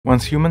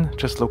Once human,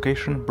 chest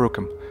location,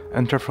 Brookham.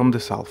 Enter from the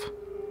south.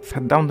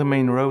 Head down the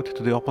main road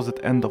to the opposite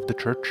end of the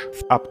church,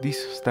 up these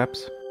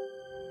steps,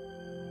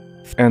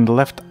 and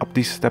left up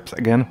these steps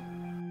again,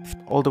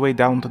 all the way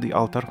down to the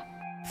altar.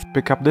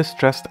 Pick up this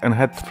chest and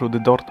head through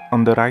the door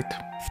on the right.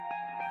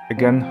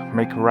 Again,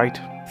 make a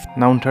right.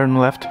 Now turn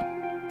left.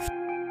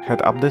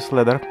 Head up this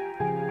ladder.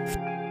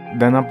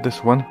 Then up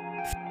this one.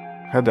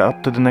 Head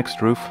up to the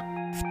next roof.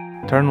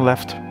 Turn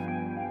left.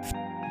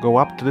 Go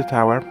up to the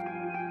tower.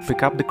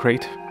 Pick up the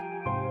crate.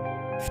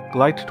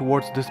 Glide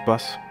towards this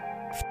bus.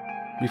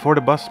 Before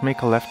the bus,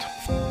 make a left.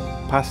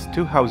 Pass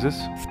 2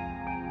 houses.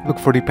 Look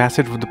for the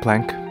passage with the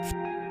plank.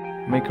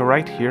 Make a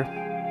right here.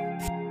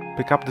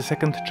 Pick up the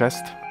second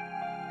chest.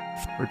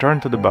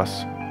 Return to the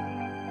bus.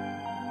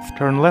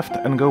 Turn left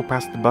and go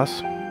past the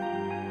bus.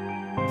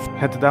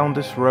 Head down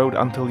this road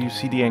until you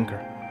see the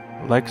anchor.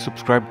 Like,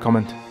 subscribe,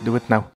 comment. Do it now.